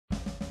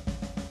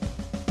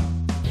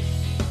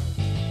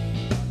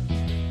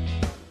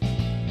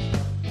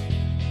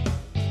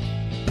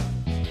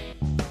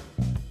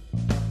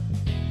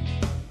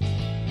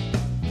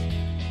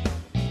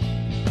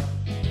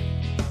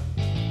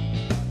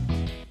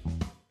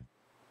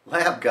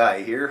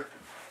Labguy here.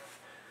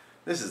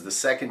 This is the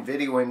second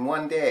video in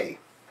one day.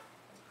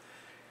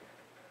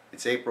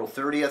 It's April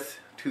 30th,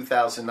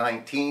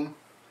 2019.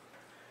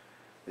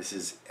 This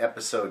is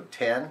episode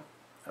 10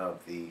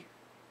 of the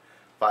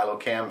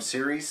PhiloCam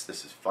series.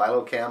 This is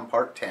PhiloCam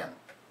part 10.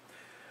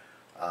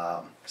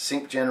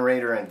 Sync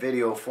generator and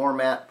video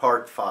format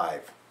part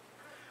 5.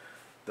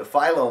 The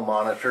Philo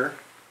monitor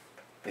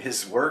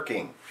is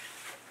working.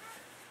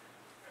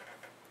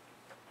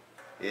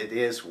 It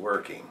is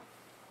working.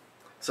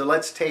 So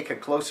let's take a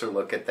closer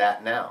look at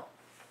that now.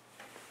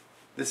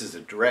 This is a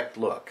direct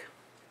look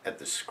at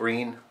the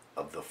screen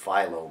of the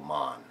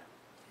PhiloMon.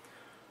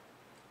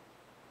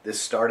 This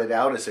started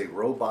out as a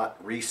Robot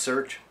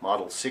Research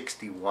Model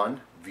 61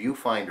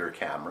 viewfinder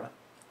camera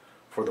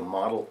for the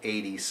Model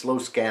 80 slow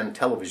scan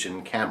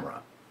television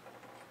camera.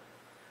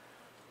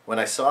 When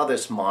I saw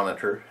this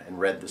monitor and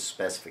read the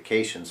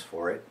specifications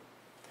for it,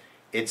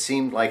 it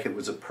seemed like it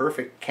was a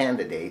perfect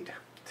candidate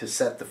to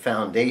set the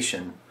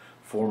foundation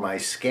for my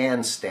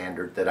scan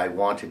standard that I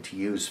wanted to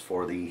use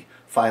for the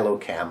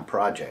PhiloCam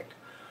project.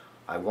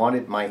 I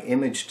wanted my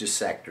image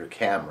dissector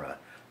camera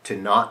to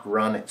not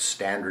run at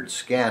standard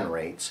scan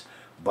rates,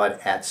 but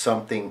at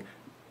something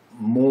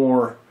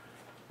more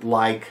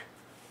like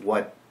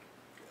what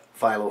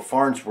Philo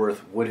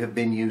Farnsworth would have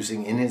been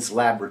using in his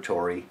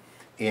laboratory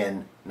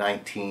in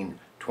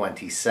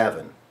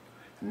 1927.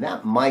 And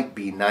that might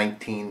be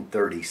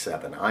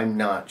 1937, I'm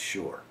not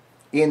sure.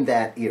 In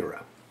that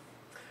era,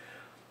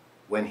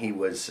 when he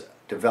was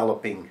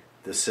developing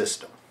the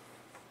system.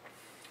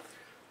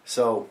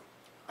 So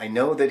I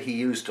know that he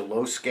used a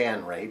low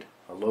scan rate,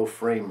 a low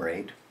frame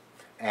rate,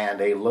 and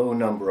a low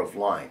number of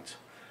lines.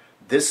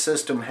 This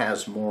system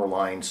has more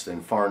lines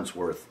than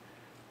Farnsworth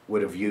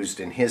would have used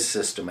in his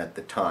system at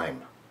the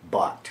time,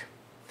 but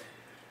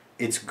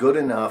it's good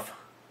enough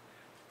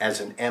as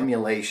an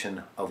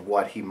emulation of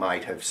what he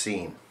might have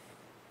seen.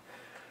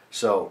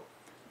 So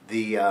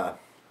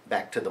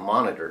back to the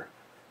monitor.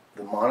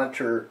 The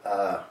monitor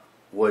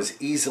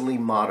was easily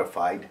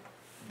modified.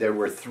 There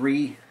were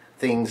 3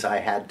 things I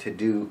had to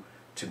do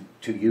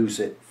to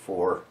use it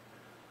for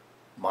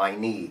my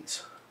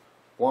needs.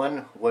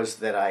 One was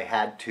that I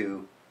had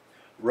to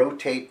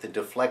rotate the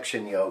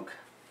deflection yoke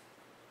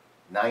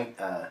 90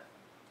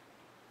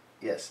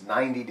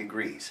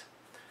 degrees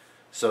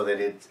so that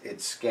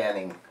it's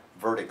scanning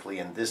vertically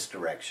in this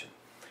direction.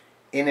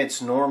 In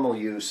its normal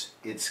use,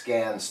 it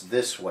scans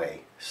this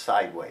way,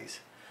 sideways.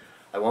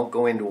 I won't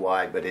go into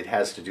why, but it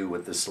has to do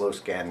with the slow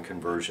scan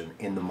conversion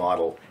in the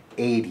Model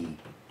 80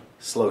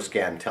 slow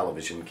scan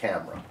television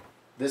camera.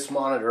 This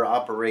monitor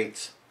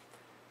operates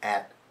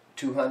at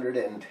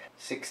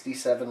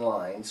 267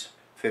 lines,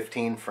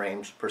 15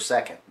 frames per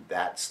second.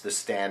 That's the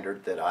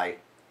standard that I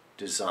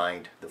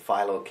designed the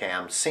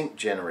PhiloCam sync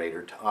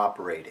generator to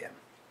operate in.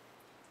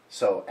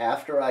 So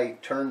after I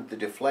turned the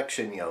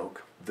deflection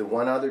yoke, the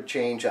one other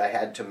change I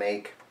had to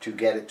make to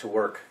get it to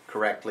work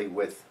correctly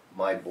with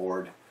my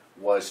board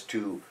was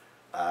to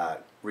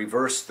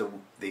reverse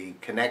the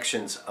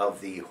connections of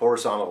the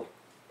horizontal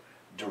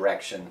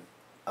direction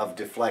of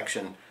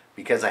deflection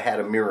because I had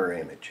a mirror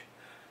image.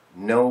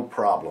 No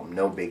problem,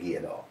 no biggie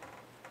at all.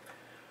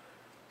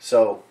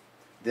 So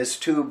this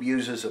tube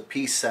uses a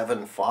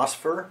P7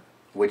 phosphor,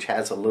 which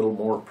has a little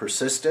more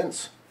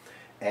persistence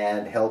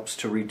and helps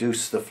to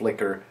reduce the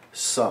flicker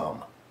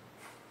some.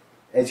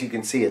 As you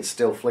can see, it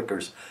still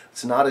flickers.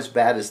 It's not as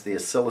bad as the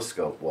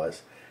oscilloscope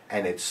was,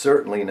 and it's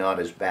certainly not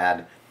as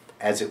bad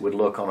as it would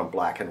look on a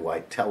black and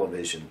white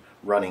television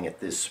running at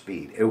this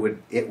speed. It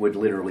would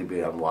literally be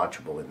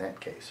unwatchable in that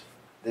case.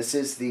 This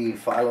is the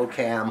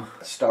PhiloCam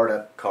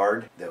startup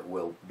card that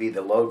will be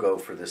the logo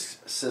for this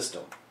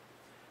system.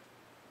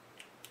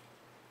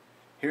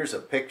 Here's a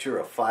picture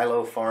of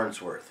Philo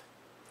Farnsworth.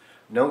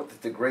 Note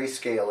that the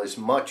grayscale is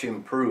much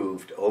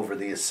improved over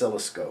the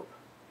oscilloscope.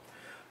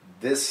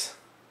 This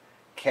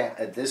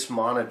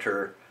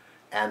monitor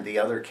and the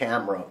other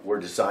camera were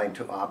designed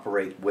to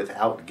operate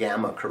without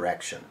gamma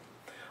correction.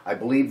 I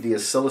believe the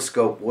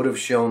oscilloscope would have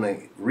shown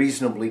a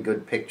reasonably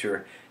good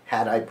picture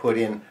had I put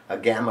in a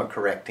gamma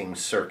correcting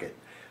circuit.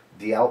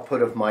 The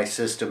output of my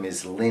system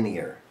is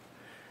linear,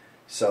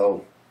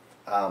 so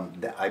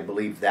I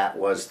believe that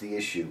was the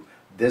issue.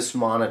 This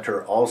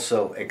monitor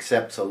also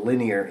accepts a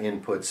linear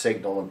input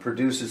signal and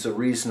produces a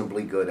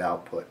reasonably good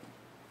output.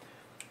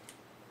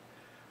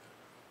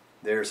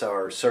 There's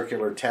our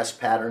circular test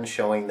pattern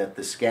showing that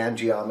the scan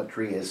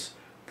geometry is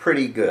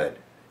pretty good.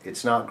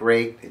 It's not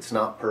great, it's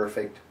not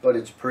perfect, but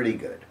it's pretty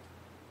good.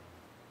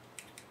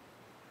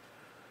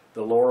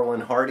 The Laurel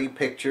and Hardy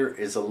picture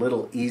is a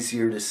little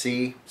easier to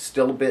see,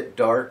 still a bit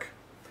dark.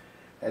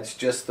 That's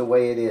just the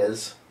way it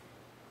is.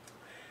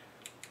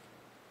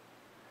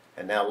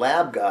 And now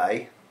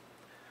Labguy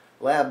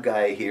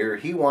here,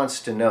 he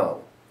wants to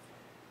know,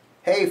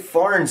 hey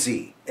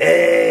Farnsy,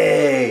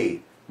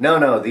 hey!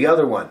 No, the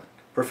other one,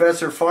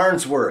 Professor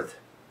Farnsworth,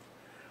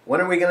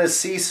 when are we going to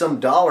see some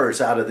dollars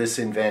out of this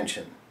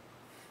invention?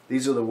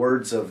 These are the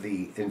words of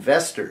the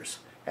investors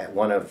at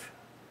one of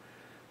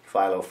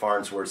Philo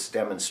Farnsworth's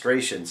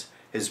demonstrations,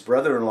 his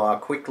brother-in-law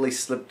quickly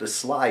slipped a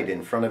slide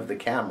in front of the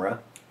camera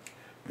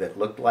that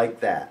looked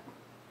like that.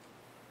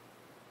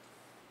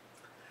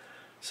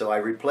 So I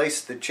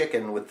replaced the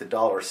chicken with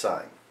the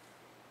 $sign.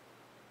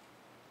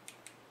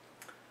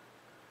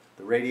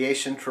 The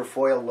radiation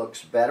trefoil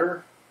looks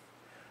better,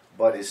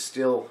 but is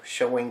still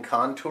showing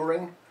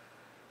contouring.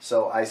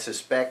 So I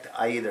suspect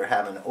I either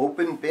have an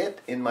open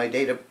bit in my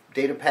data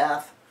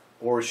path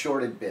or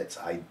shorted bits.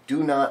 I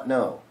do not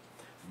know.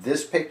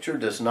 This picture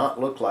does not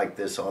look like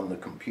this on the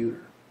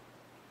computer.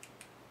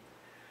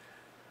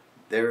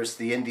 There's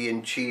the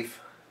Indian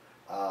chief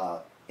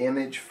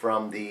image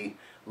from the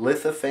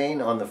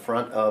lithophane on the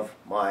front of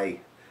my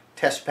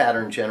test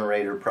pattern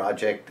generator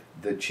project,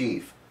 the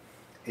Chief.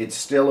 It's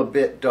still a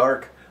bit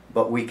dark,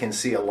 but we can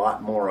see a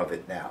lot more of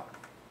it now.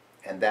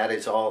 And that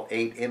is all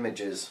 8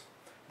 images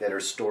that are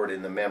stored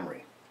in the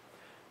memory.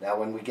 Now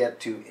when we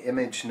get to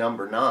image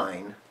number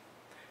 9,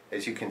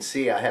 as you can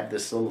see, I have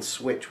this little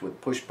switch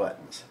with push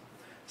buttons.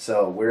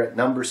 So we're at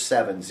number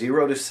 7.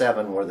 0 to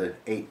 7 were the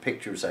 8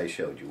 pictures I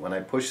showed you. When I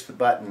push the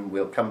button,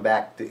 we'll come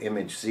back to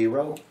image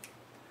 0.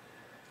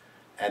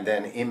 And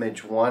then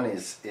image 1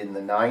 is in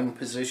the 9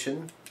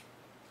 position.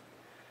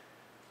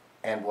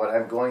 And what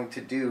I'm going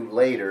to do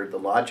later, the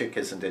logic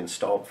isn't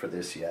installed for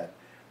this yet,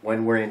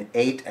 when we're in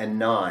 8 and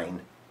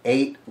 9,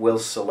 8 will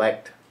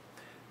select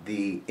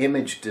the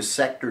image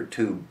dissector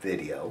tube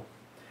video,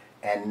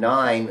 and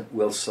 9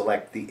 will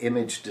select the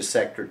image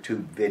dissector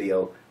tube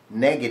video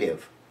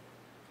negative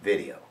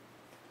video.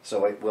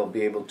 So it will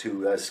be able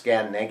to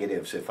scan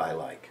negatives if I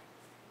like.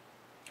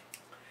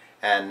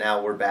 And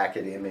now we're back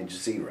at image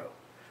 0.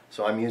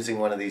 So I'm using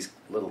one of these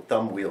little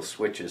thumb wheel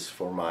switches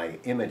for my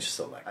image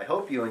select. I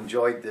hope you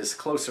enjoyed this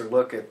closer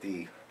look at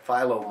the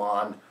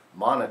PhiloMon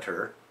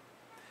monitor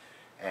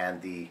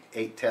and the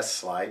 8 test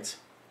slides,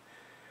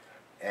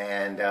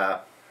 and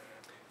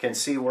can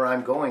see where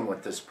I'm going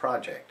with this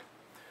project.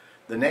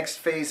 The next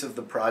phase of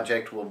the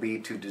project will be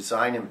to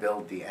design and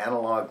build the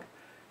analog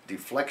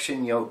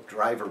deflection yoke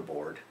driver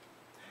board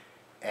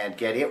and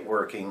get it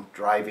working,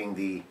 driving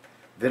the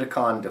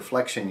Vidicon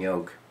deflection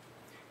yoke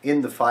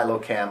in the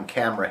PhiloCam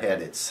camera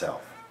head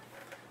itself.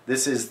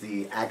 This is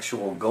the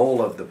actual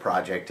goal of the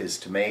project, is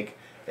to make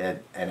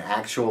an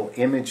actual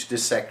image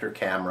dissector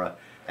camera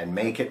and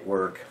make it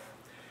work,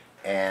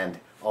 and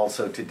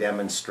also to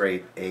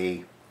demonstrate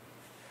a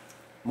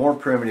more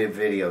primitive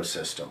video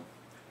system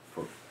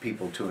for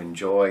people to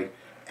enjoy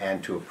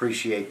and to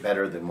appreciate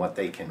better than what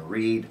they can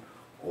read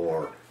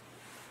or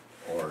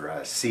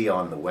see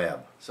on the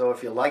web. So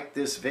if you like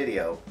this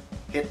video,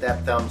 hit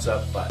that thumbs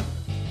up button.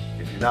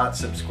 If you're not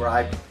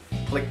subscribed,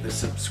 click the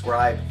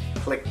subscribe,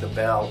 click the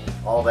bell,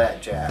 all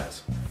that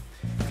jazz.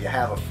 If you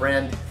have a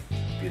friend,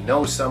 if you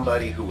know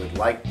somebody who would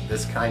like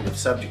this kind of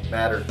subject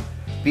matter,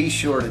 be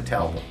sure to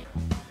tell them.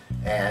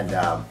 And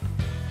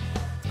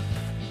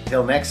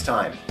till next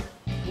time,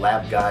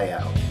 Labguy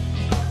out.